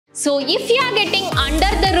So if you are getting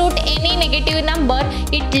under the root any negative number,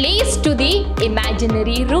 it leads to the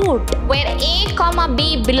imaginary root. Where a comma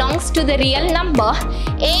b belongs to the real number,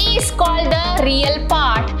 a is called the real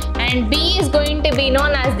part and b is going to be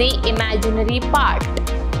known as the imaginary part.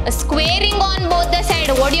 Squaring on both the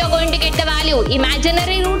sides, what you are going to get the value?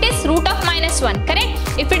 Imaginary root is root of -1,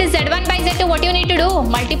 correct? If it is z1 by z2, what you need to do?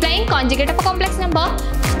 Multiplying conjugate of a complex number.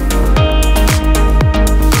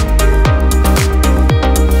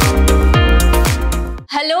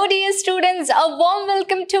 Hello dear students, a warm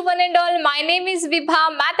welcome to one and all. My name is Vibha,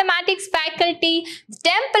 Mathematics Faculty,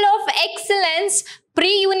 Temple of Excellence,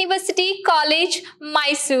 Pre-University College,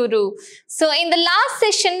 Mysuru. So in the last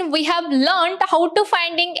session, we have learned how to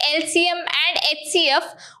finding LCM and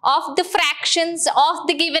HCF of the fractions of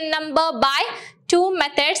the given number by two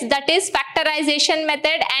methods, that is factorization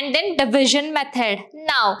method and then division method.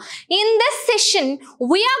 Now, in this session,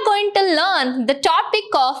 we are going to learn the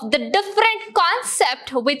topic of the different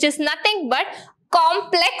concept, which is nothing but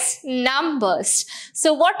complex numbers.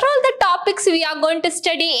 So what are all the topics we are going to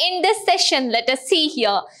study in this session? Let us see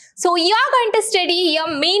here. So you are going to study your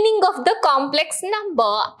meaning of the complex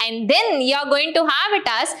number and then you are going to have it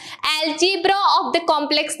as algebra of the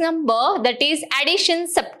complex number, that is addition,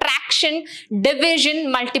 subtraction,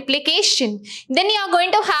 division, multiplication. Then you are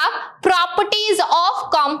going to have properties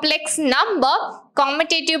of complex number,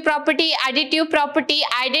 commutative property, additive property,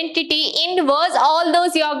 identity, inverse, all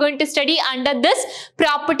those you are going to study under this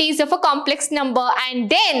properties of a complex number, and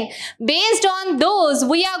then based on those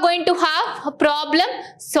we are going to have a problem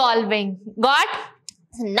solving. Got?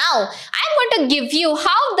 Now, I'm going to give you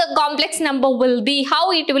how the complex number will be,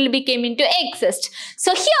 how it will become into exist.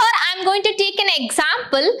 So here I'm going to take an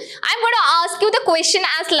example. I'm going to ask you the question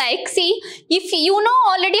as like, see, if you know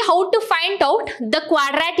already how to find out the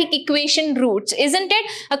quadratic equation roots, isn't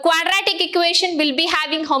it? A quadratic equation will be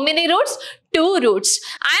having how many roots? 2 roots.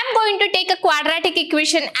 I'm going to take a quadratic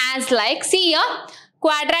equation as like, see here,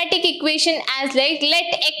 quadratic equation as like, let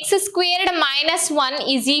x squared minus 1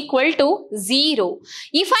 is equal to 0.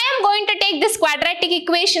 If I am going to take this quadratic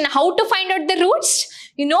equation, how to find out the roots?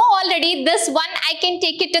 You know already this one I can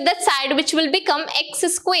take it to the side, which will become x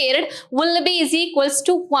squared will be is equals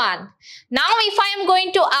to 1. Now if I am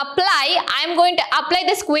going to apply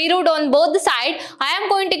the square root on both the sides, I am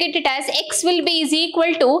going to get it as x will be is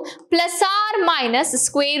equal to plus or minus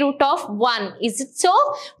square root of 1. Is it so?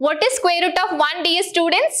 What is square root of 1, dear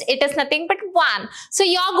students? It is nothing but 1. So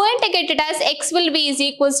you are going to get it as x will be is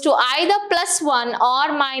equals to either plus 1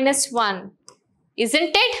 or minus 1.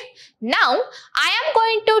 Isn't it? Now, I am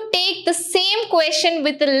going to take the same question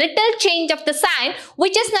with a little change of the sign,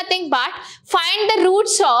 which is nothing but find the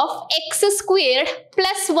roots of x squared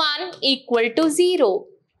plus 1 equal to 0.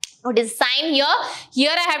 What is the sign here?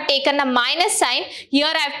 Here I have taken a minus sign.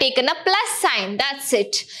 Here I have taken a plus sign. That's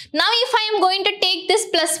it. Now if I am going to take this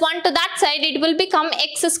plus 1 to that side, it will become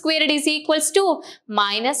x squared is equals to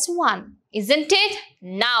minus 1. Isn't it?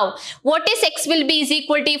 Now, what is x will be is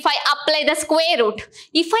equal to if I apply the square root?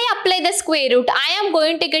 If I apply the square root, I am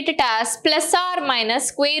going to get it as plus or minus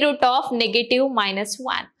square root of negative minus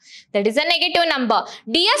 1. That is a negative number.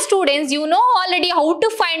 Dear students, you know already how to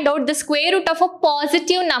find out the square root of a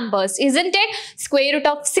positive numbers, isn't it? Square root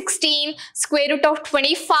of 16, square root of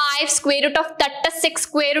 25, square root of 36,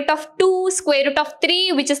 square root of 2, square root of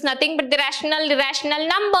 3, which is nothing but the irrational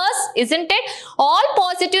numbers, isn't it? All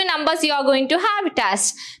positive numbers you are going to have it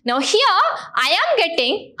as. Now here, I am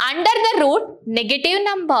getting under the root negative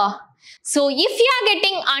number. So if you are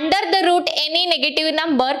getting under the root any negative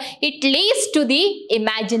number, it leads to the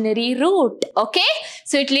imaginary root. Okay?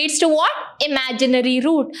 So it leads to what? Imaginary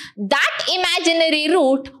root. That imaginary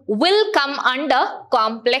root will come under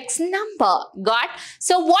complex number. Got?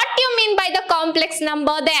 So what do you mean by the complex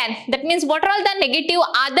number then? That means what are all the negative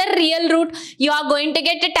other real root you are going to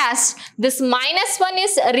get it as? This minus 1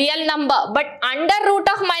 is a real number, but under root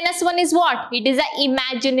of minus 1 is what? It is an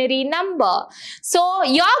imaginary number. So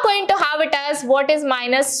you are going to have it as what is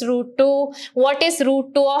minus root 2, what is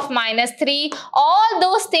root 2 of minus 3. All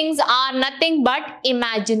those things are nothing but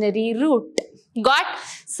imaginary root. Got?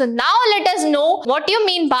 So now let us know what you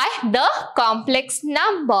mean by the complex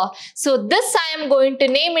number. So this I am going to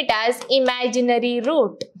name it as imaginary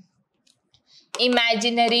root.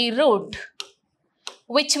 Imaginary root,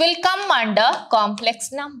 which will come under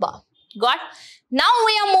complex number. Got? Now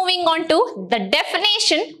we are moving on to the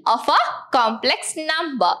definition of a complex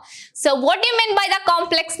number. So what do you mean by the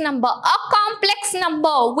complex number? A complex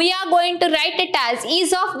number, we are going to write it as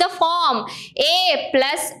is of the form a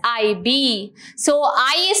plus ib. So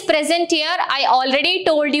I is present here. I already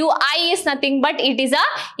told you I is nothing but it is a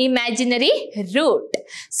imaginary root.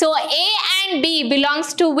 So a and b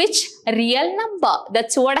belongs to which real number?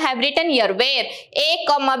 That's what I have written here, where a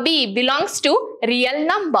comma b belongs to real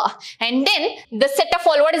number. And then the set of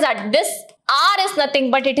all, what is that? This R is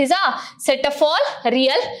nothing but it is a set of all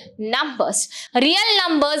real numbers. Real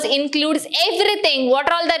numbers includes everything. What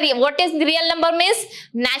is real number means?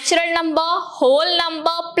 Natural number, whole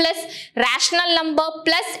number plus rational number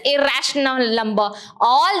plus irrational number.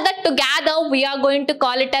 All that together we are going to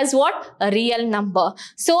call it as what? A real number.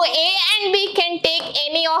 So A and B can take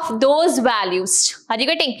any of those values. Are you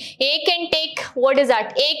getting? A can take, what is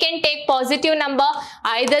that? A can take positive number,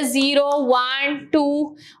 either 0, 1, 2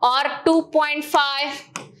 or 2.5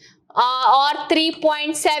 or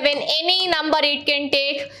 3.7, any number it can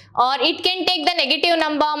take, or it can take the negative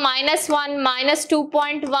number -1,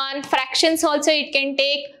 -2.1, fractions also it can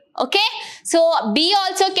take. Okay, so B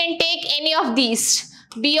also can take any of these.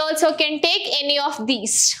 B also can take any of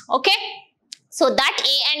these. Okay, so that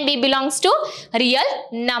A and B belongs to real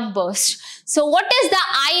numbers. So what is the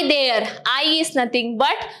I there? I is nothing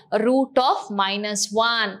but root of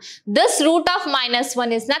 -1. This root of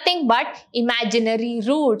 -1 is nothing but imaginary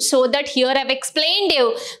root. So that here I have explained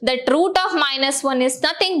you that root of -1 is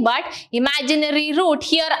nothing but imaginary root.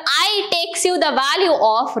 Here I takes you the value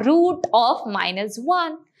of root of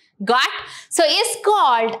 -1. Got? So is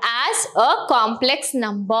called as a complex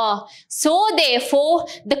number. So therefore,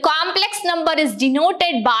 the complex number is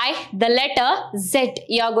denoted by the letter Z.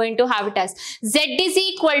 You are going to have it as Z is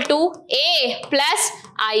equal to A plus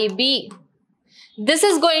IB. This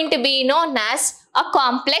is going to be known as a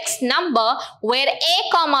complex number where A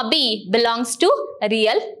comma B belongs to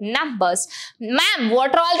real numbers. Ma'am,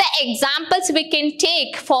 what are all the examples we can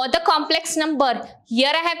take for the complex number?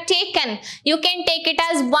 Here I have taken. You can take it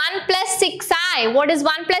as 1 plus 6i. What is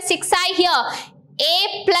 1 plus 6i here? A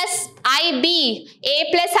plus IB. A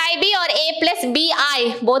plus IB or A plus BI.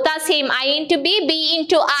 Both are same. I into B, B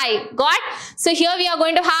into I. Got? So here we are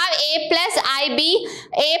going to have A plus IB.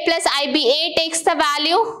 A plus IB. A takes the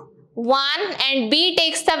value 1 and B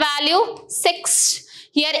takes the value 6.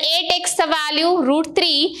 Here A takes the value root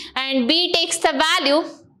 3 and B takes the value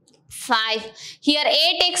 5. Here A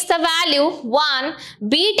takes the value 1,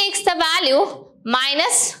 B takes the value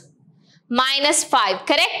minus 5,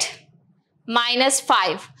 correct?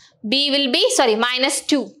 -5. B will be, sorry,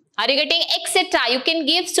 -2. Are you getting? Etc. You can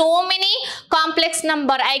give so many complex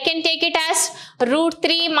number. I can take it as root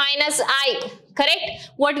 3 minus I. Correct?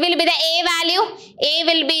 What will be the A value? A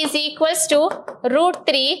will be is equals to root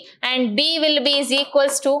 3 and B will be is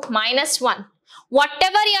equals to -1.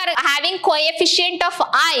 Whatever you are having coefficient of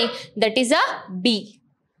I, that is a B.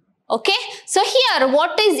 Okay, so here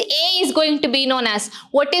what is A is going to be known as?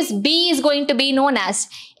 What is B is going to be known as?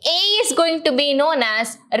 A is going to be known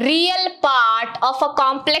as real part of a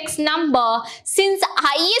complex number. Since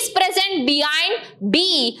I is present behind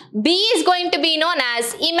B, B is going to be known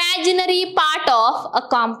as imaginary part of a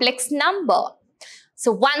complex number.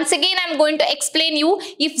 So once again I am going to explain you,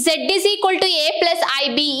 if Z is equal to A plus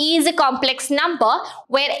IB is a complex number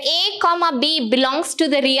where A comma B belongs to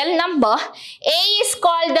the real number, A is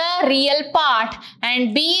called the real part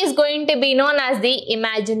and B is going to be known as the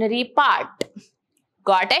imaginary part.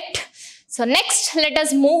 Got it? So next let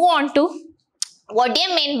us move on to what do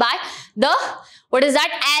you mean by the what is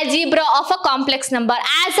that algebra of a complex number.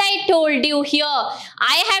 As I told you here,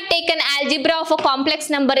 I have taken algebra of a complex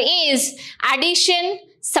number is addition,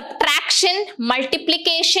 subtraction,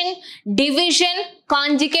 multiplication, division,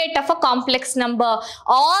 conjugate of a complex number.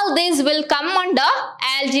 All these will come under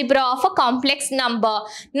algebra of a complex number.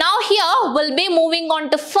 Now here we'll be moving on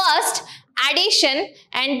to first addition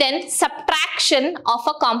and then subtraction of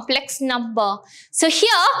a complex number. So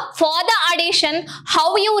here for the addition,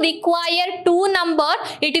 how you require two number,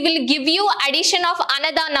 it will give you addition of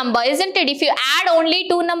another number, isn't it? If you add only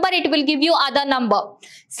two number, it will give you other number.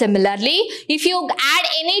 Similarly, if you add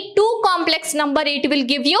any two complex number, it will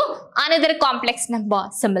give you another complex number.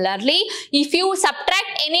 Similarly, if you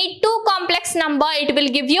subtract any two complex number, it will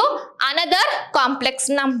give you another complex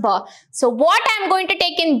number. So what I am going to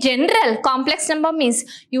take in general, complex number means,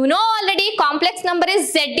 you know already complex number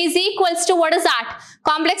is Z is equals to, what is that?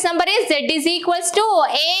 Complex number is Z is equals to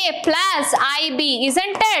A plus IB,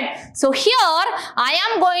 isn't it? So here I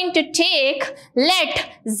am going to take,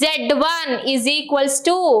 let Z1 is equals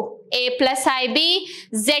to A plus IB,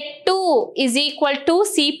 Z2 is equal to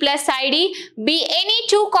C plus ID, be any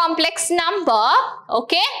two complex number,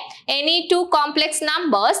 okay, any two complex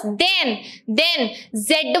numbers, then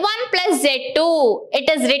Z1 plus Z2, it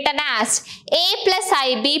is written as A plus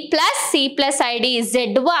IB plus C plus ID is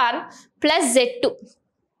Z1 plus Z2.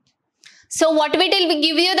 So what will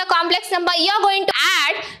give you the complex number? You are going to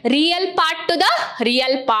add real part to the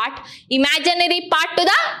real part, imaginary part to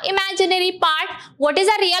the imaginary part. What is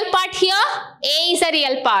a real part here? A is a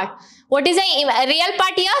real part. What is a real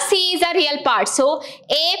part here? C is a real part. So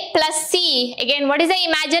A plus C. Again, what is the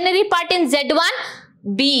imaginary part in Z1?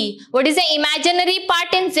 B. What is the imaginary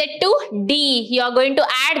part in Z2? D. You are going to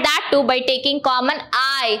add that too by taking common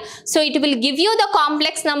I. So it will give you the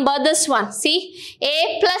complex number, this one. See,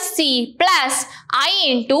 A plus C plus I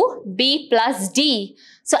into B plus D.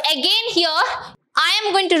 So again here, I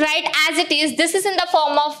am going to write as it is. This is in the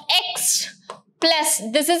form of X plus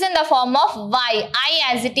this is in the form of Y.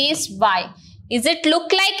 I as it is Y. Is it look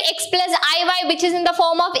like X plus IY, which is in the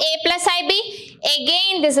form of A plus IB?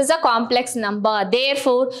 Again, this is a complex number.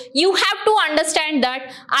 Therefore, you have to understand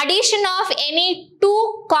that addition of any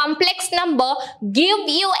two complex number give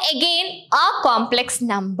you again a complex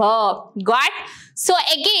number. Got? So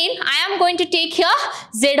again, I am going to take here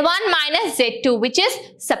Z1 minus Z2, which is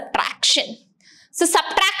subtraction. So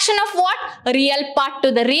subtraction of what? Real part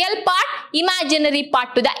to the real part, imaginary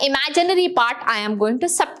part to the imaginary part, I am going to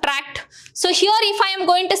subtract. So here if I am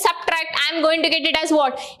going to subtract, I am going to get it as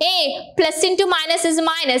what? A plus into minus is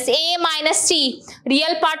minus, A minus C,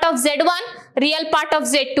 real part of Z1, real part of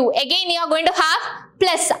Z2. Again you are going to have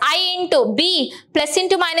plus I into B, plus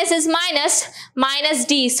into minus is minus, minus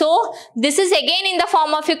D. So this is again in the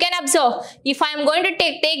form of, you can observe, if I am going to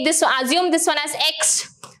take this, assume this one as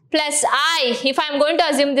X plus I, if I am going to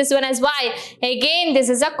assume this one as Y, again this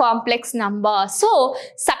is a complex number. So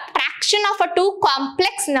subtraction of a two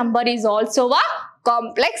complex number is also a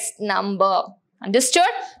complex number. Understood?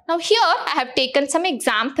 Now here I have taken some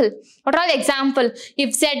example. What are the example?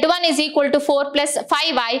 If Z1 is equal to 4 plus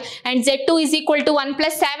 5I and Z2 is equal to 1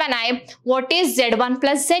 plus 7I, what is Z1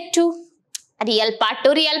 plus Z2? Real part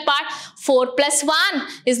to real part, 4 plus 1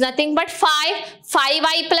 is nothing but 5,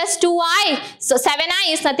 5I plus 2I, so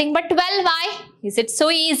 7I is nothing but 12I. Is it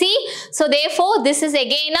so easy? So therefore, this is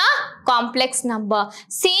again a complex number.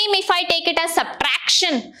 Same if I take it as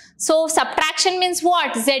subtraction. So subtraction means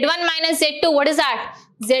what? Z1 minus Z2, what is that?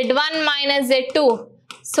 Z1 minus Z2.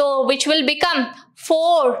 So which will become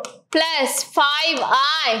 4 plus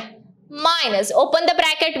 5I. Minus, open the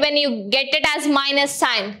bracket when you get it as minus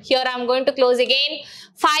sign. Here I am going to close again.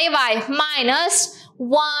 5I minus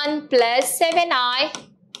 1 plus 7I.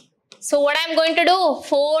 So what I am going to do?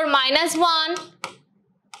 4 minus 1.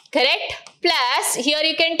 Correct? Plus, here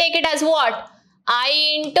you can take it as what?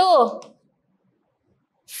 I into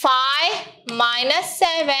 5 minus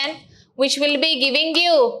 7, which will be giving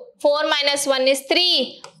you 4 minus 1 is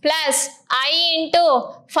 3 plus I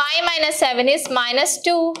into 5 minus 7 is minus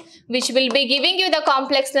 2, which will be giving you the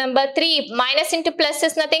complex number 3. Minus into plus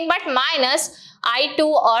is nothing but minus I2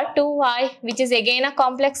 or 2I, which is again a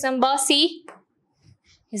complex number. See?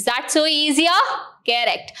 Is that so easier?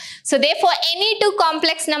 Correct. So therefore, any two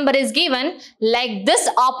complex number is given, like this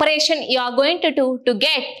operation you are going to do to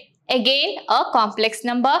get again a complex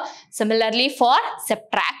number. Similarly for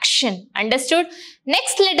subtraction. Understood?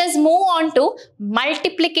 Next, let us move on to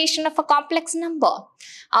multiplication of a complex number.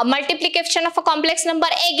 A multiplication of a complex number,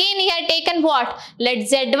 again he had taken what? Let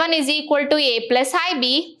Z1 is equal to A plus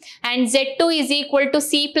IB and Z2 is equal to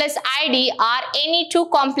C plus ID are any two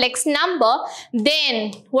complex number.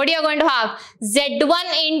 Then what you are going to have?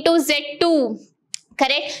 Z1 into Z2.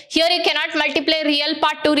 Correct? Here you cannot multiply real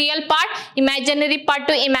part to real part, imaginary part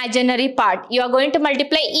to imaginary part. You are going to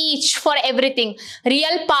multiply each for everything.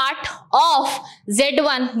 Real part of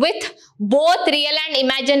Z1 with both real and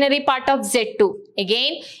imaginary part of Z2.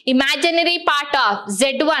 Again, imaginary part of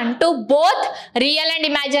Z1 to both real and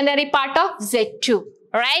imaginary part of Z2.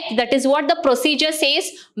 Right? That is what the procedure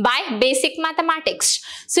says by basic mathematics.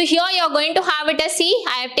 So here you are going to have it as C.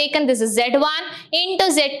 I have taken this is Z1 into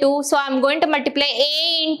Z2. So I am going to multiply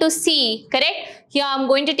A into C. Correct? Here I am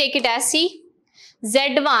going to take it as C.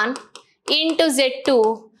 Z1 into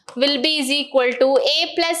Z2 will be is equal to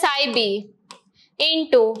A plus IB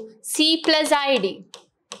into C plus ID.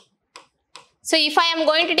 So if I am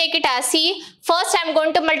going to take it as C, first I am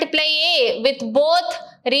going to multiply A with both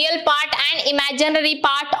real part and imaginary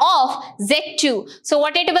part of Z2. So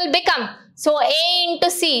what it will become? So A into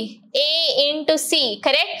C,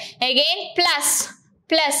 correct? Again plus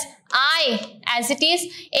plus I as it is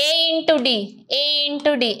A into D, A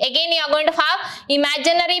into D. Again you are going to have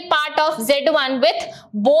imaginary part of Z1 with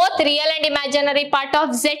both real and imaginary part of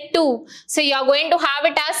Z2. So you are going to have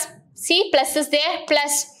it as, see, plus is there,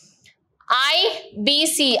 plus I, B,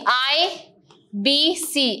 C, I, B,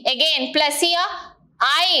 C. Again plus here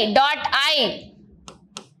I dot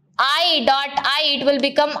I dot I, it will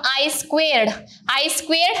become I squared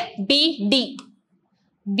B, D.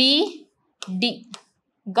 B, D.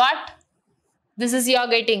 Got? This is you are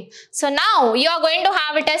getting. So now you are going to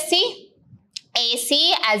have it as C,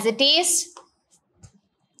 AC as it is.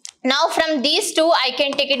 Now from these two I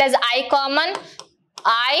can take it as I common,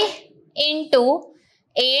 I into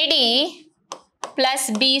AD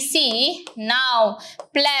plus BC. Now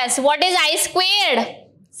plus what is I squared?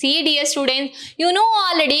 See dear students, you know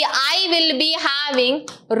already I will be having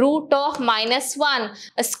root of minus 1.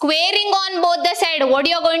 Squaring on both the side, what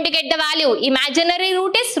you are going to get the value? Imaginary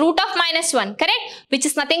root is root of minus 1, correct? Which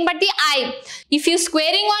is nothing but the I. If you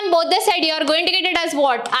squaring on both the side, you are going to get it as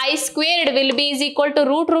what? I squared will be is equal to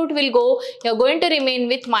root will go. You are going to remain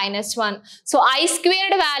with minus 1. So I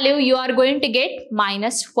squared value you are going to get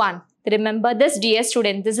minus 1. Remember this dear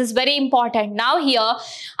student, this is very important. Now here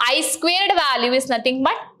I squared value is nothing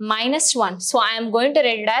but minus 1. So I am going to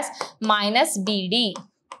write it as minus BD.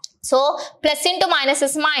 So plus into minus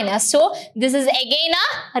is minus. So this is again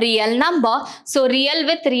a real number. So real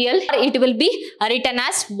with real, it will be written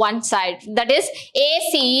as one side. That is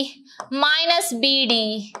AC minus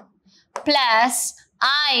BD plus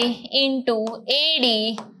I into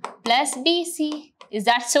AD plus BC. Is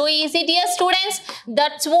that so easy dear students?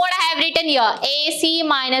 That's what I have written here. AC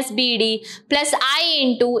minus BD plus I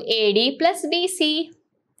into AD plus BC.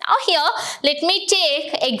 Now here, let me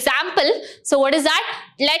take example. So what is that?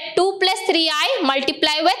 Let 2 plus 3i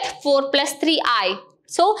multiply with 4 plus 3i.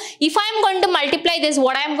 So if I am going to multiply this,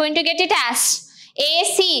 what I am going to get it as?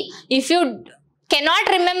 AC. If you cannot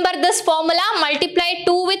remember this formula, multiply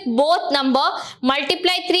 2 with both number,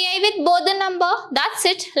 multiply 3i with both the number. That's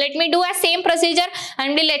it. Let me do a same procedure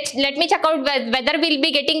and let me check out whether we'll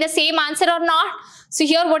be getting the same answer or not. So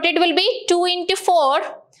here what it will be? 2 into 4.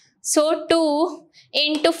 So 2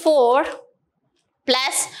 into 4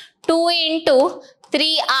 plus 2 into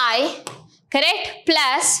 3i, correct?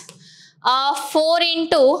 Plus 4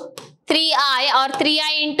 into 3i or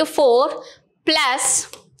 3i into 4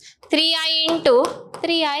 plus 3i into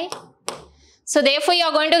 3i. So therefore you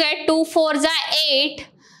are going to get 2 4s are 8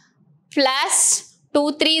 plus 2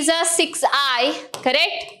 3s are 6i,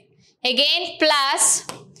 correct? Again plus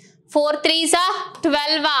 4 3s are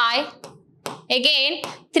 12i. Again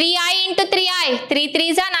 3i into 3i, 3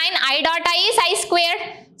 3s are 9, I dot I is I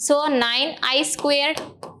squared. So 9i squared,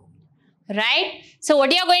 right? So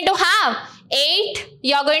what you are going to have? 8,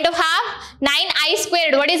 you are going to have 9i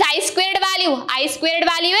squared. What is I squared value? I squared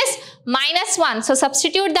value is minus 1. So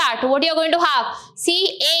substitute that. What you are going to have?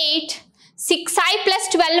 See 8, 6i plus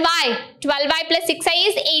 12i. 12i plus 6i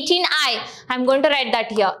is 18i. I am going to write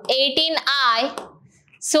that here. 18i.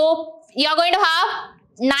 So you are going to have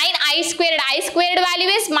 9i squared. I squared value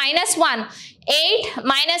is minus 1. 8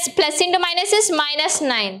 minus plus into minus is minus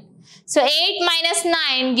 9. So 8 minus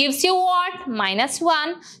 9 gives you what? Minus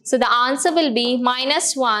 1. So the answer will be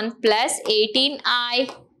minus 1 plus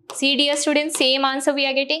 18i. See dear students, same answer we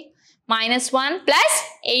are getting. Minus 1 plus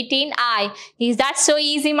 18i. Is that so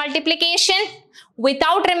easy multiplication?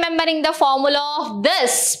 Without remembering the formula of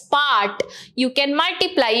this part, you can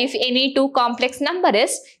multiply if any two complex number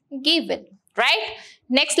is given, right?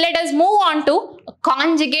 Next, let us move on to a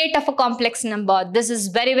conjugate of a complex number. This is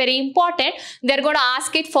very, very important. They're going to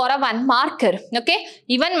ask it for a 1 marker. Okay.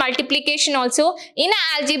 Even multiplication also in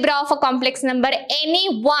an algebra of a complex number,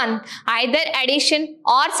 any one, either addition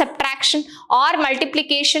or subtraction or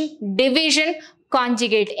multiplication, division,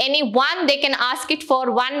 conjugate. Any one, they can ask it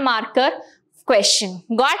for 1 marker question.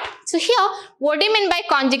 Got? So here, what do you mean by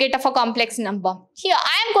conjugate of a complex number? Here,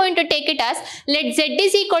 I am going to take it as, let z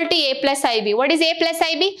is equal to a plus ib. What is a plus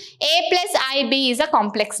ib? A plus ib is a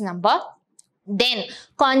complex number. Then,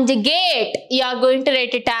 conjugate, you are going to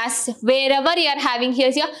write it as, wherever you are having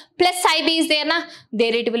here plus ib is there, na?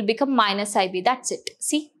 There it will become minus ib. That's it.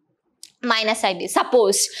 See? Minus ib.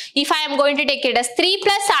 Suppose, if I am going to take it as 3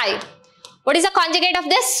 plus I, what is the conjugate of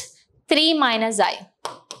this? 3 minus I.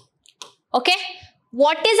 Okay,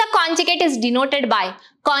 what is a conjugate is denoted by?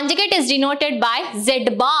 Conjugate is denoted by z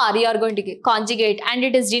bar. You are going to get conjugate and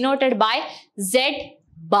it is denoted by z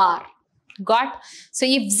bar. Got? So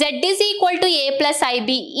if z is equal to a plus ib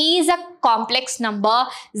is a complex number,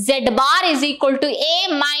 z bar is equal to a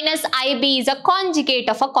minus ib is a conjugate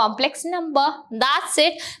of a complex number. That's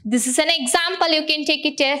it. This is an example. You can take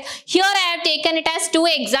it as, here I have taken it as 2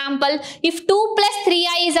 example. If 2 plus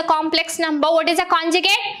 3i is a complex number, what is a conjugate?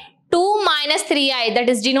 2 minus 3i, that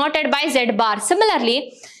is denoted by z bar.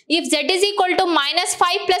 Similarly, if z is equal to minus 5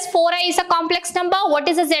 plus 4i is a complex number, what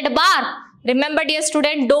is a z bar? Remember dear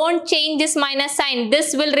student, don't change this minus sign.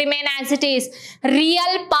 This will remain as it is.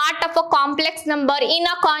 Real part of a complex number in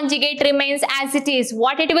a conjugate remains as it is.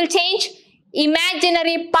 What it will change?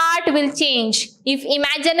 Imaginary part will change. If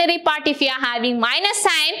imaginary part, if you are having minus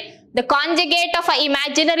sign, the conjugate of a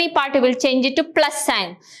imaginary part will change it to plus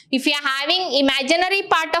sign. If you are having imaginary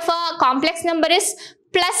part of a complex number is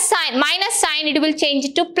plus sign, minus sign, it will change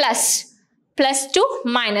it to plus. Plus to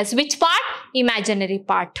minus. Which part? Imaginary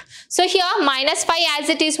part. So here minus 5 as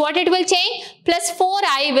it is, what it will change? Plus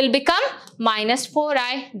 4i will become minus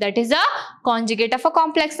 4i. That is a conjugate of a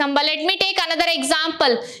complex number. Let me take another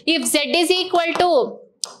example. If z is equal to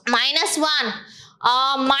minus 1,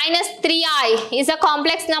 minus 3i is a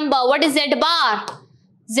complex number. What is z bar?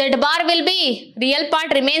 Z bar will be, real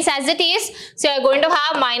part remains as it is. So you are going to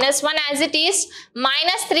have minus 1 as it is.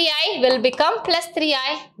 Minus 3i will become plus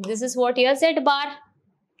 3i. This is what your z bar.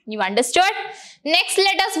 You understood? Next,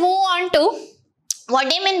 let us move on to what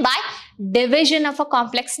do you mean by division of a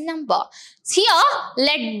complex number. Here,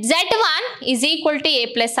 let z1 is equal to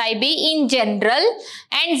a plus ib in general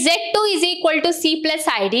and z2 is equal to c plus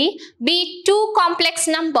id be 2 complex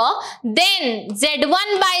number, then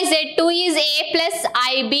z1 by z2 is a plus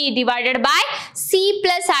ib divided by c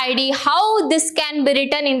plus id. How this can be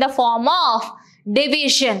written in the form of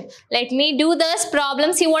division? Let me do this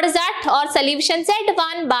problem. See what is that? Or solution,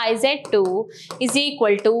 z1 by z2 is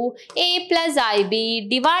equal to a plus ib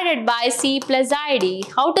divided by c plus id.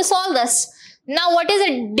 How to solve this? Now what is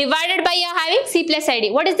it divided by? You are having c plus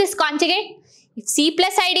id. What is this conjugate? If c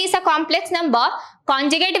plus id is a complex number,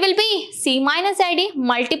 conjugate will be c minus id.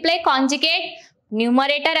 Multiply conjugate,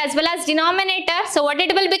 numerator as well as denominator. So what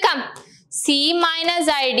it will become? C minus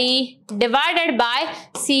id divided by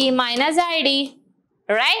c minus id,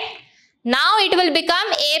 right? Now it will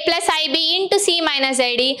become a plus ib into c minus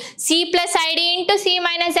id, c plus id into c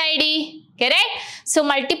minus id, correct? So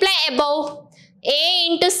multiply above a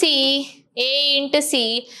into c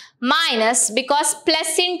minus, because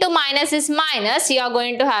plus into minus is minus, you are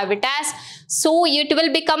going to have it as, so it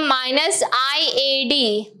will become minus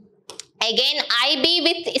iad. Again IB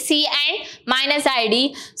with C and minus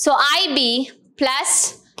ID. So IB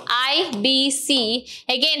plus IBC.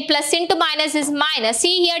 Again plus into minus is minus.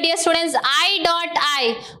 See here dear students, I dot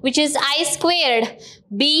I, which is I squared,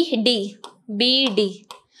 BD.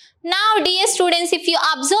 Now dear students, if you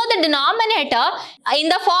observe the denominator in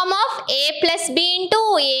the form of a plus b into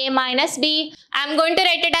a minus b, I am going to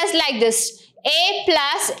write it as like this. A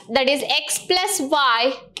plus, that is x plus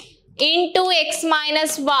y into x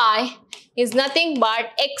minus y is nothing but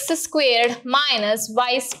x squared minus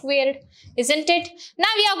y squared, isn't it? Now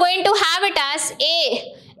we are going to have it as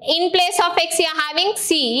a, in place of x you are having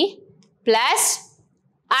c plus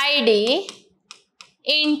id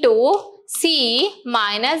into c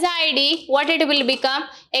minus id. What it will become?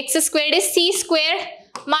 X squared is c squared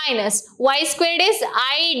minus y squared is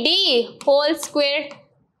id whole squared,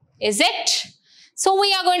 is it? So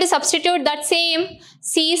we are going to substitute that same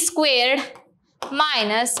c squared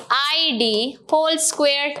minus id whole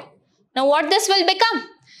squared. Now what this will become?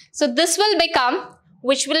 So this will become,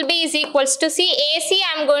 which will be is equals to see AC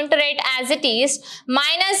I am going to write as it is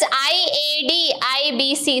minus IAD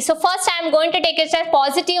IBC. So first I am going to take it as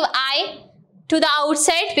positive I to the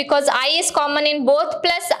outside because I is common in both,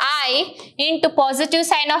 plus I into positive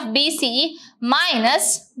sign of BC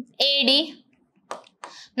minus AD.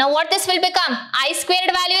 Now what this will become? I squared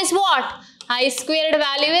value is what? I squared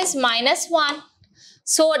value is minus 1.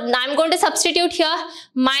 So I am going to substitute here.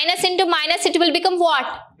 Minus into minus, it will become what?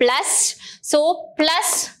 Plus. So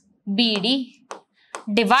plus BD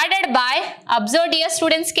divided by, observe dear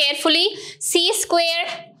students carefully, C squared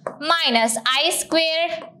minus I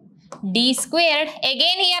squared D squared.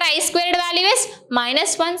 Again here I squared value is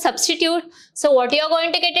minus 1, substitute. So what you are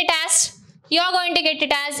going to get it as? You are going to get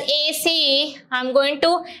it as AC. I am going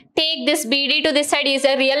to take this BD to this side, is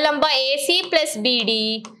a real number, AC plus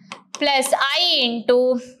BD plus I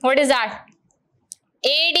into, what is that?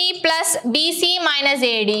 AD plus BC minus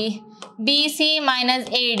AD. BC minus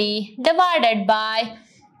AD divided by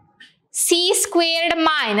C squared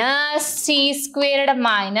minus C squared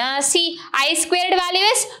minus C. I squared value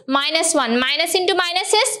is minus 1. Minus into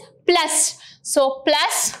minus is plus. So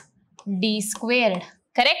plus d squared.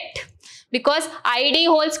 Correct? Because id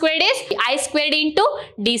whole squared is I squared into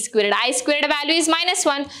d squared. I squared value is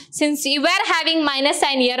 -1. Since you were having minus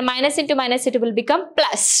sign here, minus into minus, it will become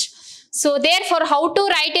plus. So therefore, how to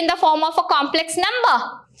write in the form of a complex number?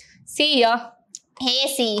 See here,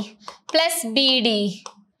 AC plus BD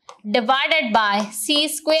divided by C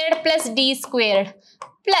squared plus D squared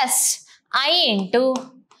plus I into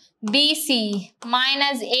BC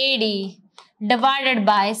minus AD divided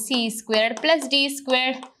by C squared plus D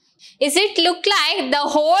squared. Is it look like the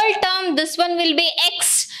whole term, this one will be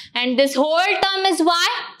X and this whole term is Y?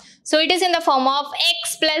 So it is in the form of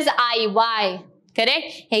X plus IY. Correct?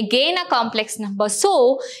 Again a complex number.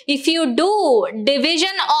 So if you do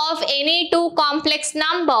division of any two complex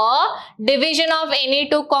number,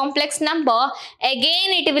 again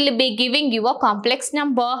it will be giving you a complex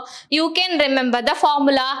number. You can remember the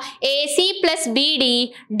formula AC plus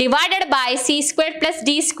BD divided by C squared plus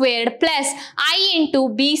D squared plus I into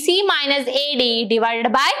BC minus AD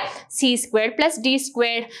divided by C squared plus D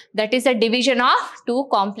squared. That is a division of two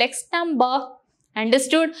complex number.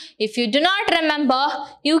 Understood? If you do not remember,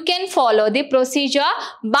 you can follow the procedure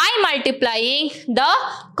by multiplying the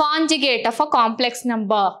conjugate of a complex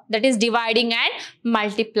number, that is dividing and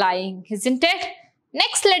multiplying, isn't it?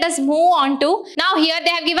 Next, let us move on to, now here they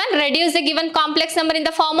have given reduce the given complex number in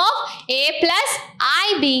the form of A plus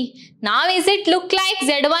IB. Now is it look like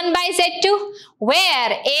Z1 by Z2,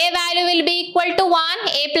 where A value will be equal to 1,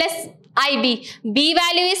 A plus IB. B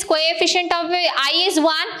value is coefficient of I is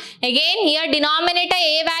 1. Again here denominator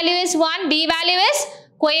A value is 1, B value is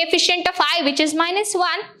coefficient of I, which is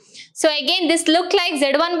 -1. So again this look like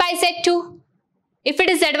Z1 by Z2. If it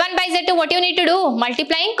is Z1 by Z2, what you need to do?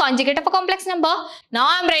 Multiplying conjugate of a complex number. Now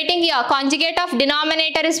I am writing here conjugate of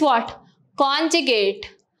denominator is what? Conjugate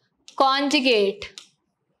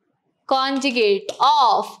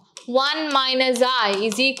of 1 minus I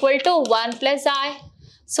is equal to 1 plus I.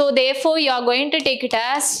 So therefore you are going to take it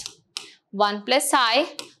as 1 plus I,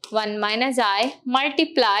 1 minus I,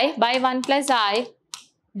 multiply by 1 plus I,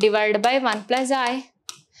 divided by 1 plus I.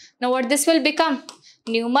 Now what this will become?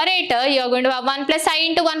 Numerator, you are going to have 1 plus I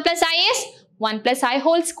into 1 plus I is 1 plus I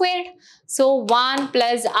whole squared. So 1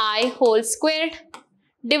 plus I whole squared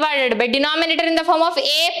divided by denominator in the form of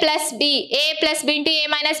A plus B. A plus B into A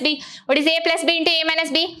minus B. What is A plus B into A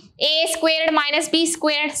minus B? A squared minus B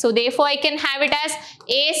squared. So therefore I can have it as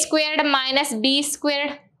A squared minus B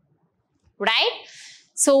squared. Right?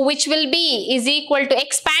 So which will be is equal to,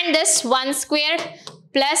 expand this, 1 squared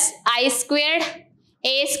plus I squared,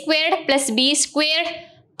 A squared plus B squared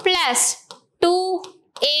plus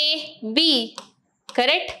 2AB.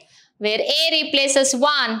 Correct? Where A replaces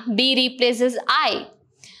 1, B replaces I.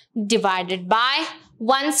 Divided by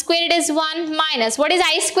 1 squared is 1 minus, what is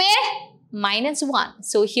I squared? -1.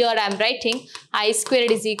 So here I am writing I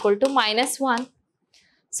squared is equal to -1.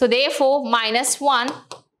 So therefore -1,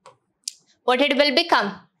 what it will become?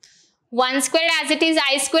 1 squared as it is,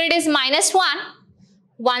 I squared is -1.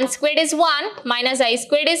 1 squared is 1 minus I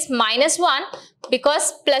squared is -1, because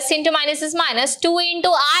plus into minus is minus. 2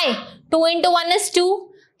 into I, 2 into 1 is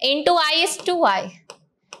 2, into I is 2I.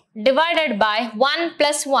 Divided by 1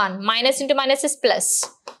 plus 1, minus into minus is plus,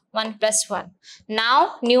 1 plus 1.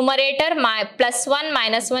 Now numerator, my plus 1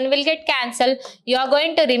 minus 1 will get cancelled. You are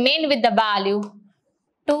going to remain with the value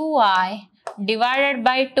 2I divided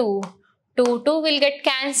by 2. 2 will get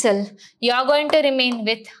cancelled. You are going to remain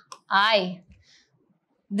with I.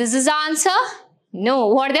 This is the answer? No.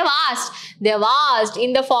 What they've asked? They've asked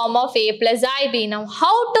in the form of A plus IB. Now,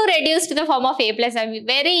 how to reduce to the form of A plus IB?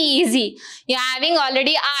 Very easy. You are having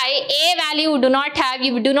already I. A value you do not have.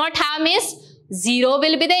 You do not have means 0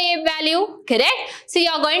 will be the A value. Correct? So, you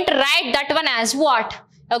are going to write that one as what?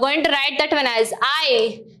 You are going to write that one as I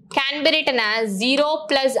can be written as 0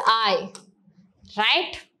 plus I.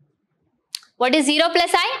 Right? What is 0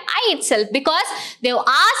 plus I? I itself, because they have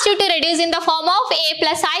asked you to reduce in the form of A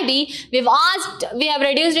plus IB. We have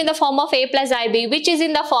reduced in the form of A plus IB, which is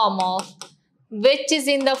in the form of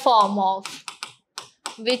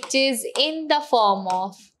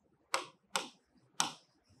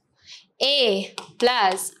A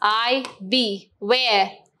plus IB,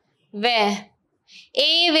 where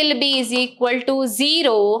A will be is equal to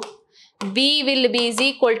 0, B will be is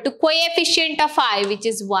equal to coefficient of I, which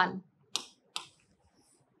is 1.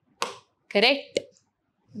 Correct?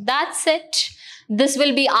 That's it. This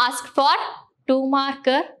will be asked for 2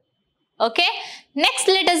 marker. Okay. Next,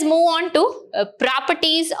 let us move on to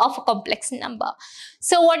properties of a complex number.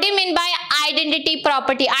 So, what do you mean by identity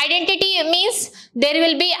property? Identity means there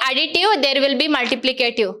will be additive, there will be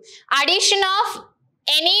multiplicative. Addition of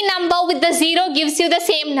Any number with the 0 gives you the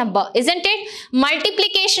same number, isn't it?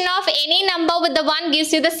 Multiplication of any number with the 1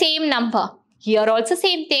 gives you the same number. Here also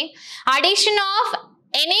same thing. Addition of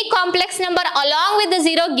any complex number along with the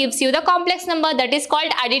 0 gives you the complex number. That is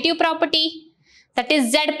called additive property. That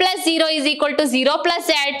is z plus 0 is equal to 0 plus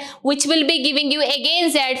z, which will be giving you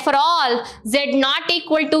again z for all z not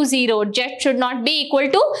equal to 0. Z should not be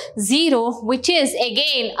equal to 0, which is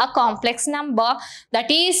again a complex number.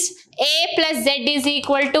 That is a plus z is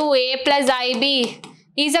equal to a plus ib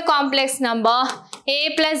is a complex number.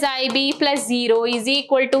 A plus ib plus 0 is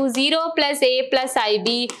equal to 0 plus a plus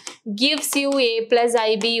ib gives you a plus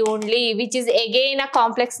ib only, which is again a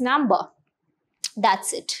complex number.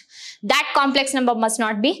 That's it. That complex number must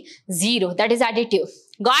not be 0. That is additive.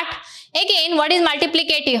 Got? Again, what is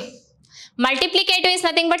multiplicative? Multiplicative is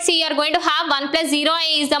nothing but, see, you are going to have 1 plus 0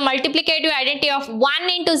 is the multiplicative identity of 1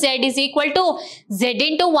 into z is equal to z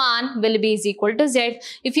into 1 will be is equal to z.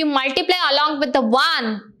 If you multiply along with the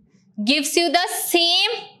 1, gives you the same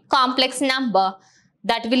complex number.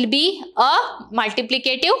 That will be a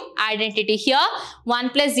multiplicative identity. Here 1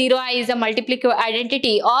 plus 0i is a multiplicative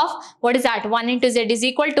identity of, what is that? 1 into z is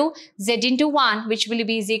equal to z into 1, which will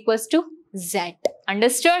be is equals to z.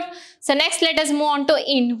 Understood? So next let us move on to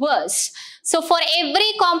inverse. So for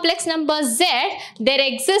every complex number z, there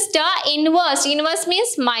exists a inverse. Inverse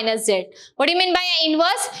means minus z. What do you mean by an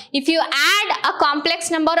inverse? If you add a complex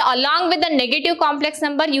number along with a negative complex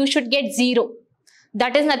number, you should get 0.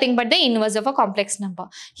 That is nothing but the inverse of a complex number.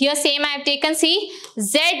 Here same I have taken, see,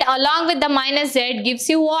 z along with the minus z gives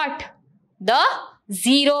you what? The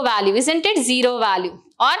 0 value, isn't it? 0 value.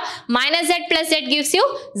 Or minus z plus z gives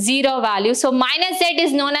you 0 value. So minus z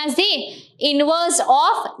is known as the inverse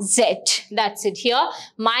of z. That's it. Here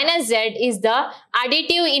minus z is the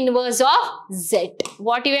additive inverse of z.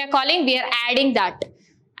 What we are calling? We are adding that.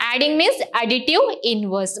 Adding means additive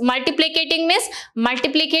inverse. Multiplicating means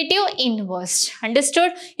multiplicative inverse.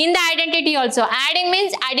 Understood? In the identity also. Adding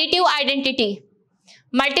means additive identity.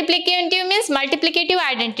 Multiplicative means multiplicative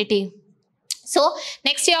identity. So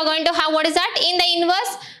next you are going to have, what is that? In the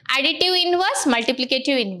inverse, additive inverse,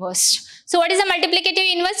 multiplicative inverse. So what is the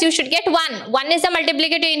multiplicative inverse? You should get 1. 1 is the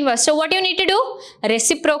multiplicative inverse. So what you need to do?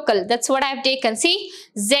 Reciprocal. That's what I have taken. See,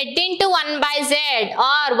 z into 1 by z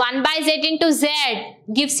or 1 by z into z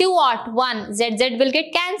gives you what? 1. Z will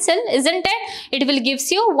get cancelled, isn't it? It will gives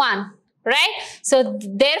you 1. Right? So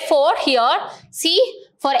therefore here, see,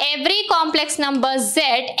 for every complex number z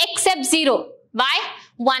except 0. Why?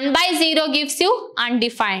 1 by 0 gives you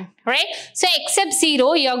undefined, right? So except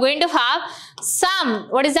 0, you are going to have some,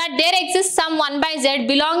 what is that? There exists some 1 by z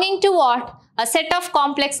belonging to what? A set of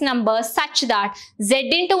complex numbers such that z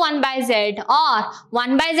into 1 by z or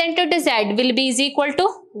 1 by z into z will be is equal to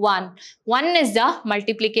 1. 1 is the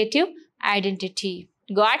multiplicative identity.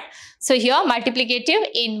 Got? So here multiplicative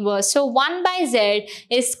inverse. So 1 by z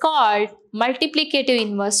is called multiplicative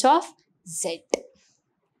inverse of z.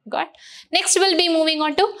 Got? Next we'll be moving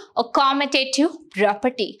on to a commutative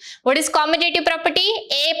property. What is commutative property?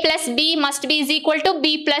 A plus b must be is equal to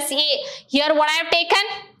b plus a. Here what I have taken?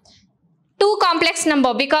 Two complex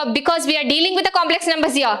number because we are dealing with the complex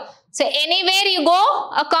numbers here. So anywhere you go,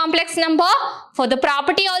 a complex number for the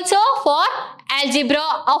property also, for algebra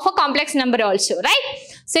of a complex number also, right?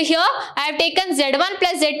 So here I have taken z1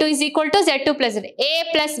 plus z2 is equal to z2 plus z.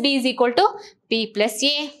 A plus b is equal to b plus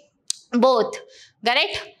a. Both.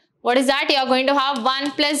 Correct? What is that? You are going to have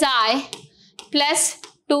 1 plus I plus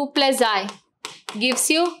 2 plus I gives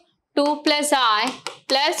you 2 plus I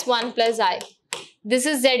plus 1 plus I. This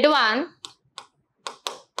is z1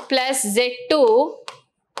 plus z2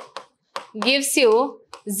 gives you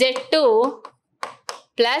z2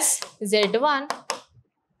 plus z1.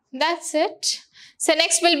 That's it. So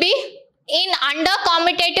next will be in under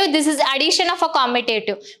commutative. This is addition of a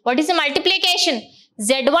commutative. What is the multiplication?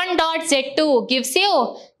 z1 dot z2 gives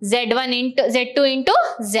you z1 into z2 into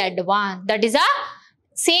z1. That is a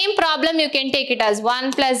same problem. You can take it as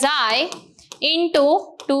 1 plus I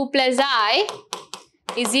into 2 plus I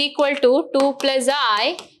is equal to 2 plus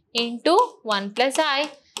I into 1 plus I.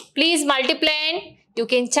 Please multiply and you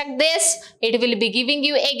can check this. It will be giving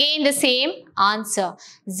you again the same answer.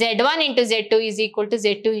 z1 into z2 is equal to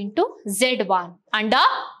z2 into z1 under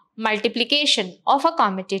multiplication of a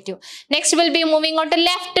commutative. Next we'll be moving on to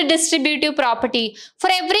left distributive property. For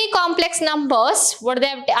every complex numbers, what I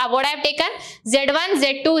have taken, Z1,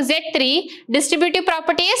 Z2, Z3, distributive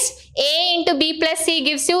property is A into B plus C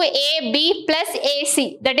gives you AB plus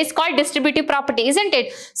AC. That is called distributive property, isn't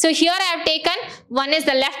it? So here I have taken, one is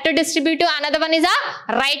the left distributive, another one is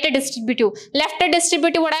a right distributive. Left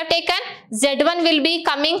distributive, what I have taken, Z1 will be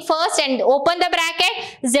coming first and open the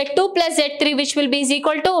bracket, Z2 plus Z3, which will be is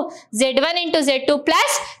equal to Z1 into Z2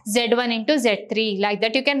 plus Z1 into Z3. Like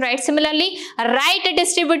that you can write. Similarly, right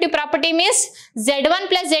distributive property means Z1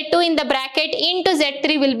 plus Z2 in the bracket into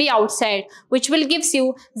Z3 will be outside, which will gives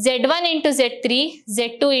you Z1 into Z3,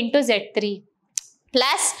 Z2 into Z3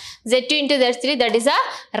 plus Z2 into Z3. That is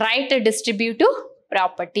a right distributive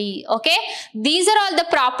property. Okay, these are all the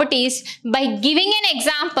properties. By giving an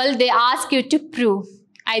example, they ask you to prove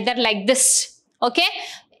either like this. Okay,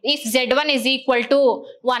 if Z1 is equal to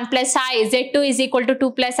 1 plus I, Z2 is equal to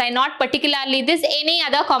 2 plus I, not particularly this, any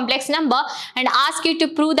other complex number, and ask you to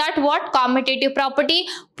prove that what? Commutative property,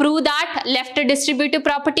 prove that left distributive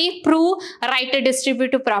property, prove right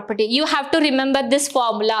distributive property. You have to remember these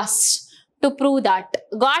formulas to prove that.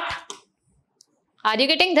 Got? Are you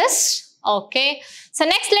getting this? Okay. So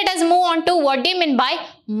next let us move on to what do you mean by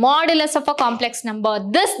modulus of a complex number.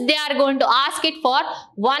 This they are going to ask it for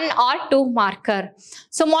 1 or 2 marker.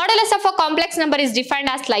 So modulus of a complex number is defined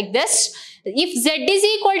as like this. If Z is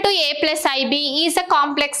equal to A plus IB is a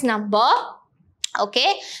complex number,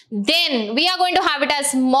 okay, then we are going to have it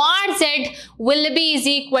as mod Z will be is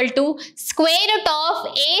equal to square root of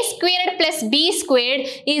A squared plus B squared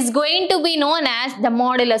is going to be known as the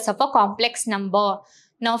modulus of a complex number.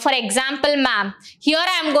 Now for example, ma'am, here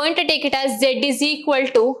I am going to take it as Z is equal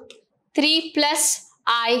to 3 plus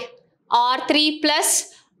I or 3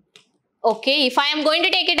 plus, okay, if I am going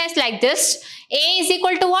to take it as like this, A is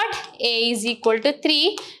equal to what? A is equal to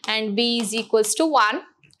 3 and B is equals to 1,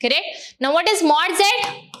 correct? Now what is mod Z?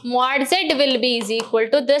 Mod Z will be is equal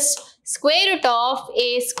to this square root of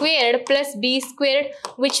A squared plus B squared,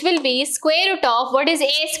 which will be square root of what is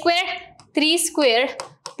A squared? 3 squared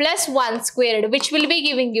plus 1 squared, which will be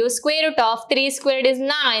giving you square root of 3 squared is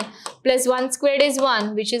 9 plus 1 squared is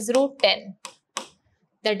 1, which is root 10.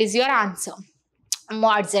 That is your answer,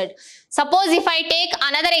 mod Z. Suppose if I take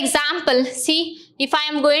another example, see, if I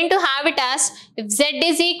am going to have it as if Z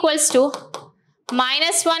is equals to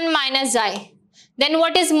minus 1 minus I, then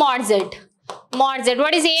what is mod Z? Mod Z,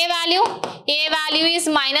 what is A value? A value is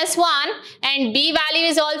minus 1 and B value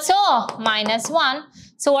is also minus 1.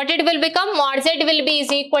 So what it will become? Mod Z will be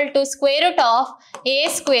is equal to square root of A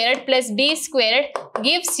squared plus B squared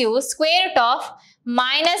gives you square root of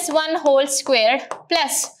minus 1 whole squared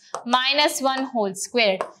plus minus 1 whole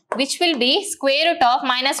squared, which will be square root of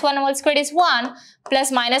minus 1 whole squared is 1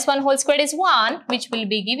 plus minus 1 whole squared is 1, which will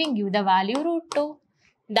be giving you the value root 2.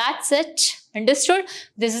 That's it. Understood?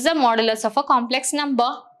 This is a modulus of a complex number.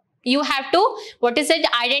 You have to, what is it?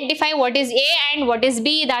 Identify what is A and what is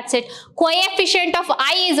B. That's it. Coefficient of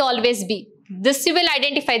I is always B. This you will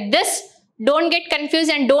identify. This, don't get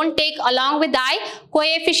confused and don't take along with I.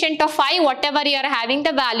 Coefficient of I, whatever you are having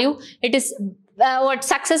the value, it is what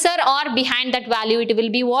successor or behind that value, it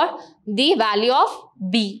will be what? The value of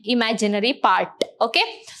B, imaginary part. Okay.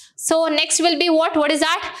 So next will be what? What is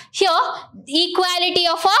that? Here, equality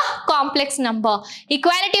of a complex number.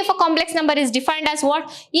 Equality of a complex number is defined as what?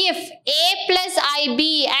 If A plus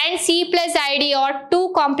IB and C plus ID are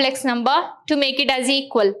two complex number to make it as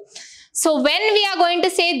equal. So when we are going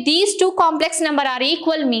to say these two complex number are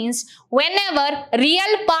equal means whenever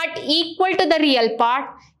real part equal to the real part,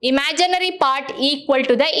 imaginary part equal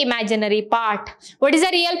to the imaginary part. What is the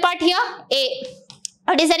real part here? A.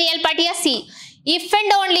 What is the real part here? C. If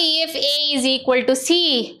and only if A is equal to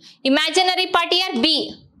C, imaginary part here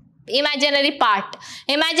B, imaginary part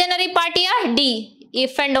here D.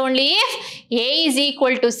 If and only if A is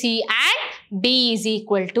equal to C and B is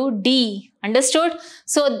equal to D. Understood?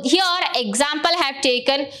 So here example I have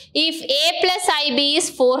taken, if A plus IB is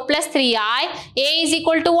 4 plus 3I, A is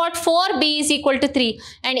equal to what? 4, B is equal to 3.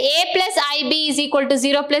 And A plus IB is equal to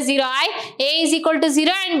 0 plus 0I, A is equal to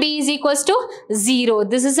 0 and B is equals to 0.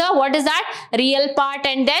 This is a, what is that? Real part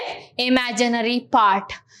and then imaginary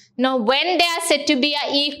part. Now when they are said to be a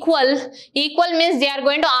equal means they are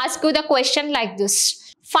going to ask you the question like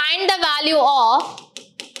this. Find the value of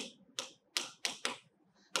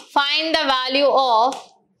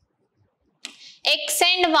x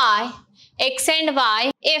and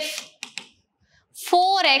y if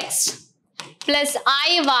 4x plus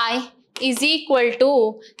iy is equal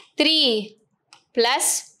to 3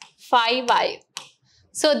 plus 5y.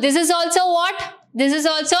 So this is also what? This is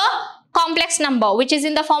also complex number which is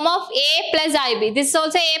in the form of a plus ib. This is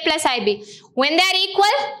also a plus ib. When they are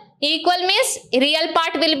equal means real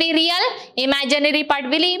part will be real, imaginary part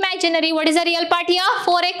will be imaginary. What is the real part here?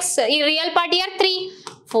 4x. Real part here 3.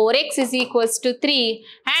 4x is equals to 3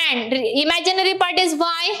 and imaginary part is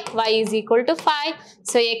y. Y is equal to 5.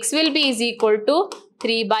 So x will be is equal to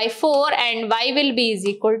 3 by 4 and y will be is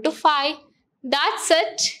equal to 5. That's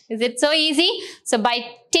it. Is it so easy? So by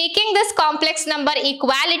taking this complex number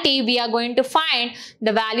equality, we are going to find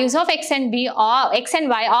the values of x and b or x and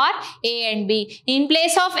y or a and b. In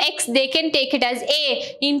place of x, they can take it as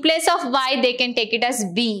a. In place of y, they can take it as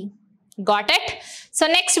b. Got it? So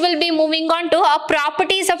next we'll be moving on to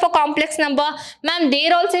properties of a complex number. Ma'am,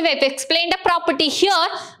 there also we have explained a property. Here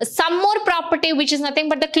some more property which is nothing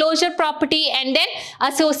but the closure property and then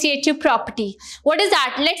associative property. What is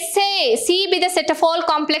that? Let's say C be the set of all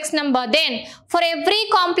complex number. Then for every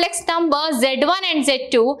complex number Z1 and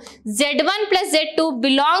Z2, Z1 plus Z2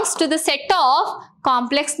 belongs to the set of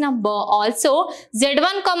complex number. Also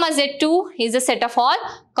Z1 comma Z2 is a set of all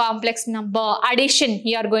complex number. Addition,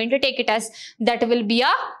 you are going to take it as that will be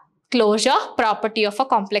a closure property of a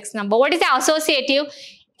complex number. What is the associative?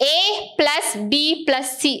 A plus B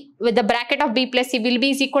plus C with the bracket of B plus C will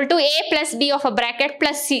be is equal to A plus B of a bracket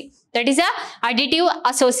plus C. That is a additive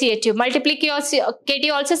associative. Multiplicative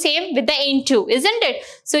also same with the into, isn't it?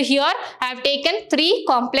 So here I have taken 3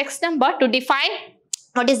 complex number to define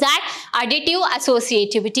what is that? Additive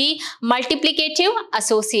associativity, multiplicative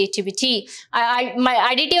associativity.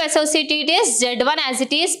 Additive associativity is Z1 as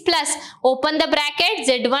it is plus, open the bracket,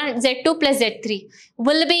 Z1, Z2 plus Z3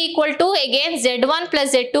 will be equal to again Z1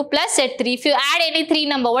 plus Z2 plus Z3. If you add any 3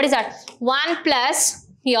 number, what is that? 1 plus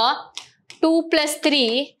here 2 plus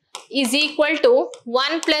 3 is equal to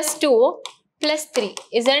 1 plus 2 plus 3,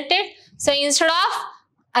 isn't it? So instead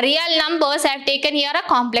of real numbers, I have taken here a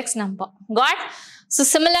complex number. Got? So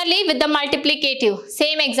similarly with the multiplicative,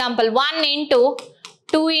 same example, 1 into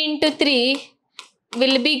 2 into 3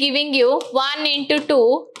 will be giving you 1 into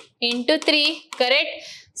 2 into 3, correct?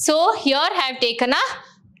 So here I have taken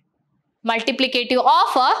a multiplicative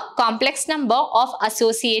of a complex number of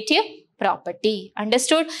associative property.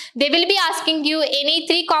 Understood? They will be asking you any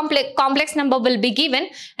 3 complex number will be given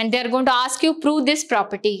and they are going to ask you prove this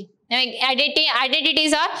property.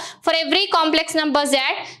 Identities are for every complex number z,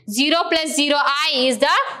 0 plus 0i is the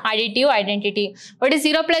additive identity. What is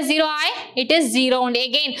 0 plus 0i? It is 0 only.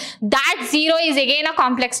 Again, that 0 is again a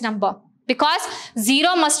complex number because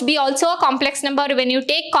 0 must be also a complex number when you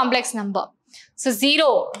take complex number. So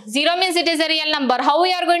 0 means it is a real number. How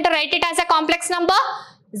we are going to write it as a complex number?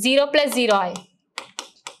 0 plus 0i.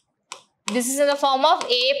 This is in the form of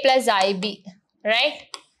a plus ib, right?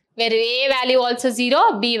 Where a value also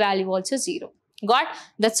 0, b value also 0. Got?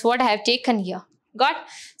 That's what I have taken here. Got?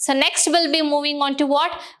 So next we'll be moving on to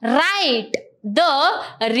what? Write the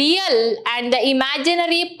real and the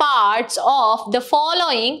imaginary parts of the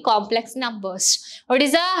following complex numbers. What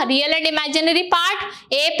is the real and imaginary part?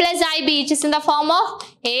 A plus ib, which is in the form of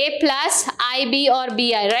a plus ib or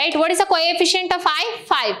bi, right? What is the coefficient of I?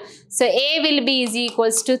 5. So a will be is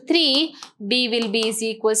equals to 3, b will be is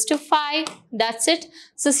equals to 5. That's it.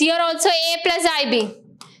 So here also a plus ib.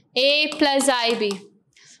 A plus ib.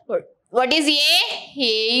 What is a?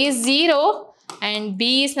 A is 0 and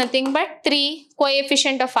b is nothing but 3.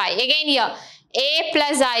 Coefficient of I. Again here a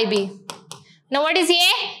plus ib. Now what is a?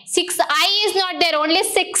 6i is not there, only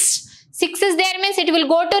 6. 6 is there means it will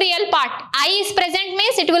go to real part. I is present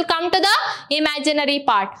means it will come to the imaginary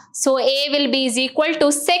part. So a will be is equal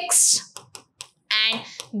to 6 and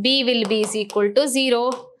b will be is equal to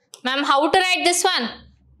 0. Ma'am, how to write this one?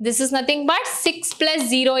 This is nothing but 6 plus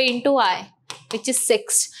 0 into I, which is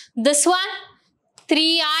 6. This one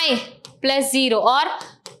 3i plus 0 or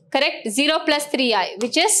correct 0 plus 3i,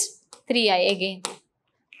 which is 3i again,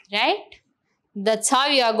 right? That's how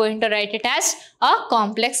you are going to write it as a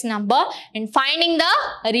complex number and finding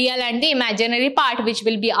the real and the imaginary part which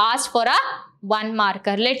will be asked for a 1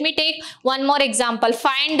 marker. Let me take one more example.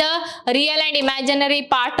 Find the real and imaginary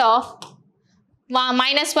part of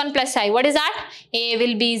minus 1 plus I. What is that? A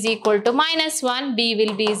will be is equal to minus 1, B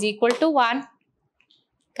will be is equal to 1.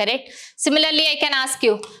 Correct? Similarly, I can ask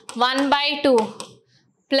you 1 by 2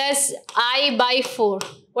 plus I by 4.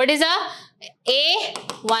 What is A?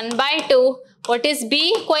 1 by 2. What is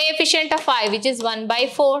B? Coefficient of I, which is 1 by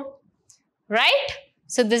 4. Right?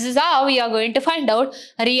 So this is how we are going to find out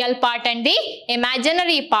real part and the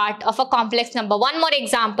imaginary part of a complex number. One more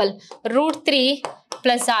example. Root 3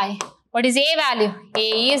 plus I. What is A value?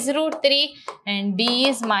 A is root 3 and B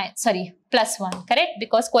is plus 1. Correct?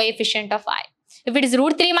 Because coefficient of I. If it is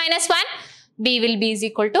root 3 minus 1, B will be is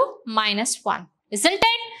equal to -1. Isn't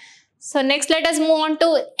it? So next let us move on to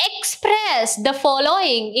express the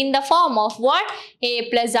following in the form of what? A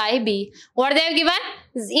plus IB. What they have given?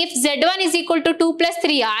 If Z1 is equal to 2 plus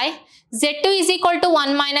 3I, Z2 is equal to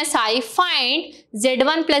 1 minus I, find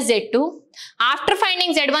Z1 plus Z2. After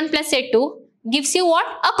finding Z1 plus Z2, gives you what?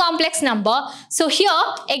 A complex number. So here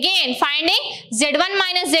again finding Z1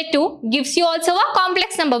 minus Z2 gives you also a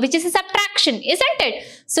complex number, which is a subtraction, isn't it?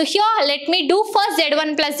 So here let me do first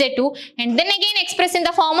Z1 plus Z2 and then again express in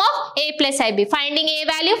the form of A plus IB. Finding A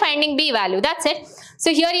value, finding B value. That's it.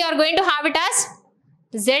 So here you are going to have it as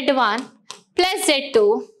Z1 plus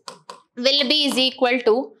Z2 will be is equal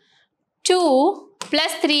to 2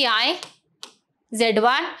 plus 3I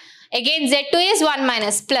Z1. Again Z2 is 1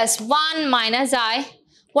 minus plus 1 minus I.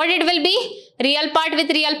 What it will be? Real part with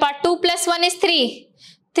real part. 2 plus 1 is 3.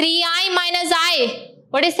 3I minus I.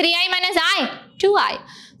 What is 3I minus I? 2I.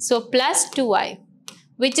 So plus 2I,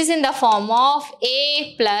 which is in the form of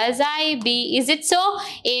A plus IB. Is it so?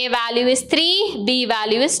 A value is 3, B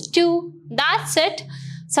value is 2. That's it.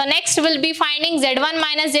 So next we'll be finding Z1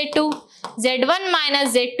 minus Z2. Z1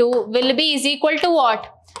 minus Z2 will be is equal to what?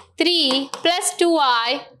 3 plus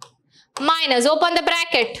 2I minus, open the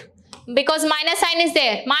bracket, because minus sign is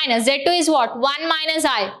there, minus Z2 is what? 1 minus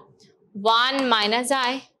I. 1 minus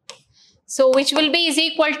I. So which will be is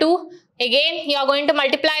equal to, again you are going to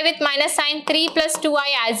multiply with minus sign, 3 plus 2I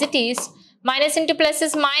as it is. Minus into plus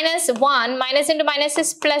is minus 1, minus into minus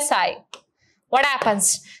is plus I. What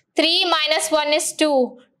happens? 3 minus 1 is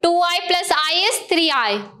 2. 2I plus I is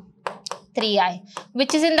 3I. 3I,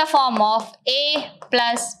 which is in the form of A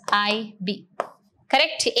plus IB.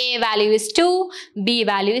 Correct? A value is 2, B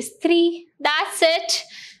value is 3. That's it.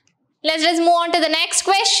 Let's just move on to the next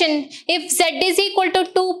question. If Z is equal to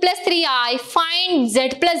 2 plus 3I, find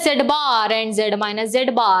Z plus Z bar and Z minus Z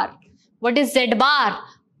bar. What is Z bar?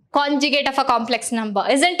 Conjugate of a complex number,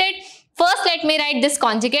 isn't it? First, let me write this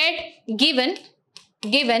conjugate. Given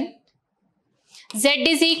Z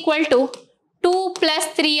is equal to 2 plus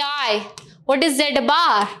 3I. What is Z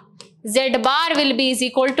bar? Z bar will be is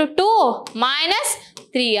equal to 2 minus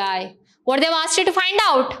 3I. What they have asked you to find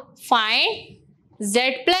out? Find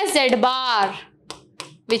Z plus Z bar,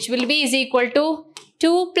 which will be is equal to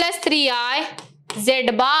 2 plus 3I. Z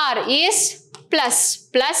bar is plus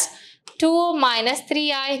 2 minus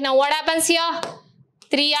 3I. Now what happens here?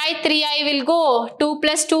 3I will go. 2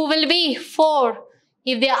 plus 2 will be 4.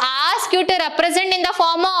 If they ask you to represent in the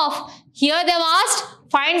form of, here they have asked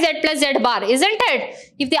find Z plus Z bar, isn't it?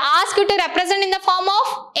 If they ask you to represent in the form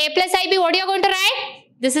of A plus IB, what you are going to write?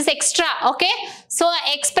 This is extra, okay? So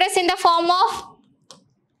express in the form of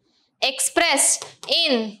A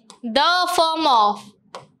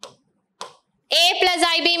plus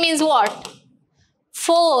IB means what?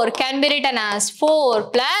 4 can be written as 4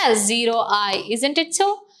 plus 0I, isn't it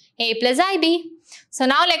so? A plus IB. So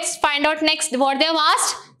now let's find out next what they have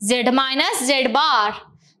asked. Z minus Z bar.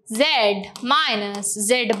 Z minus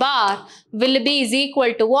Z bar will be is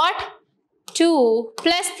equal to what? 2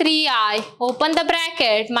 plus 3I. Open the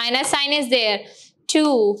bracket. Minus sign is there.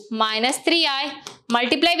 2 minus 3I.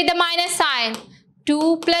 Multiply with the minus sign.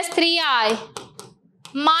 2 plus 3I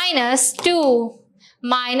minus 2.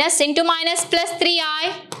 Minus into minus plus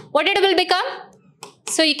 3I. What it will become?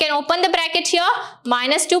 So you can open the bracket here.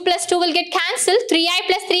 Minus 2 plus 2 will get cancelled. 3I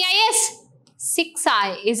plus 3I is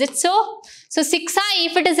 6I. Is it so? So 6I,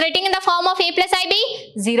 if it is written in the form of A plus IB,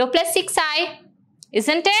 0 plus 6I.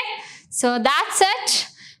 Isn't it? So that's it.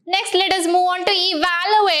 Next, let us move on to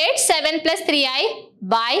evaluate 7 plus 3I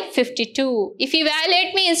by 52. If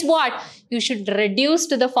evaluate means what? You should reduce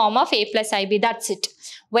to the form of A plus IB. That's it.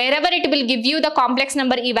 Wherever it will give you the complex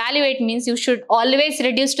number, evaluate means you should always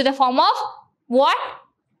reduce to the form of what?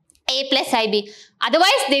 A plus IB.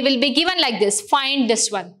 Otherwise, they will be given like this. Find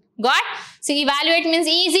this one. Got? So evaluate means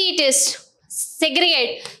easy it is.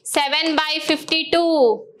 Segregate 7 by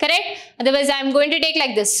 52. Correct? Otherwise, I am going to take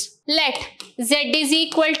like this. Let Z is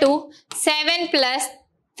equal to 7 plus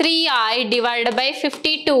 3I divided by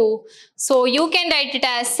 52. So you can write it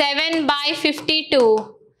as 7 by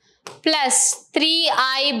 52 plus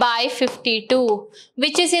 3I by 52,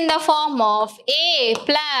 which is in the form of A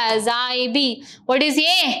plus IB. What is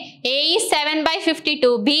A? A is 7 by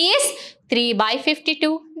 52. B is 3 by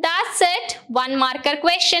 52. That's it. 1 marker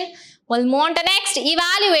question. We'll move on to next.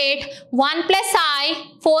 Evaluate 1 plus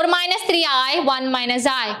I, 4 minus 3I, 1 minus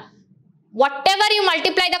I. whatever you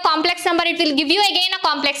multiply the complex number, it will give you again a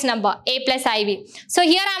complex number, a plus iv. So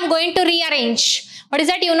here I am going to rearrange. What is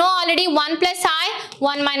that? You know already, 1 plus I,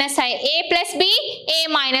 1 minus I, a plus b,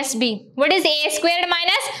 a minus b. What is a squared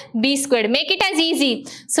minus b squared? Make it as easy.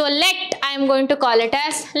 So let, I am going to call it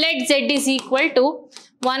as, let z is equal to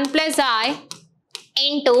 1 plus I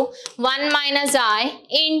into 1 minus I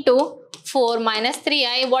into 4 minus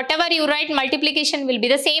 3i. Whatever you write, multiplication will be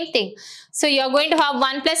the same thing. So you are going to have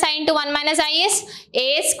 1 plus I into 1 minus I is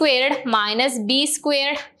a squared minus b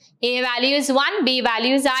squared. A value is 1, b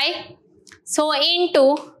value is I. So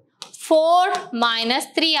into 4 minus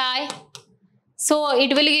 3i. So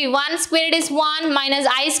it will give 1 squared is 1 minus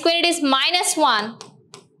I squared is minus 1.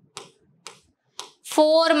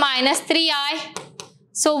 4 minus 3i.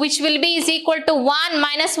 So which will be is equal to 1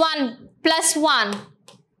 minus 1 plus 1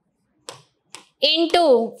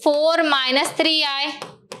 into 4 minus 3i.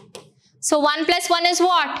 So 1 plus 1 is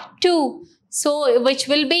what? 2. So which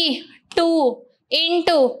will be 2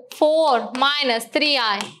 into 4 minus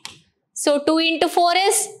 3i. So 2 into 4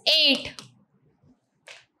 is 8.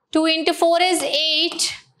 2 into 4 is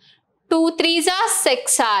 8. 2 3s are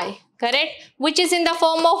 6i. Correct? Which is in the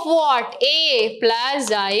form of what? A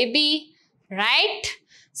plus IB. Right?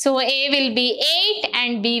 So A will be 8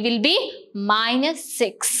 and B will be minus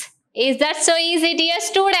 6. Is that so easy, dear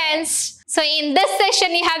students? So in this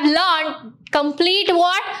session you have learned complete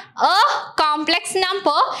what? A complex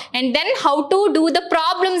number, and then how to do the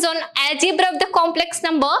problems on algebra of the complex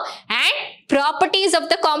number and properties of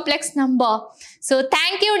the complex number. So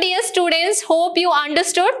thank you, dear students. Hope you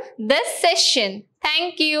understood this session.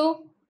 Thank you.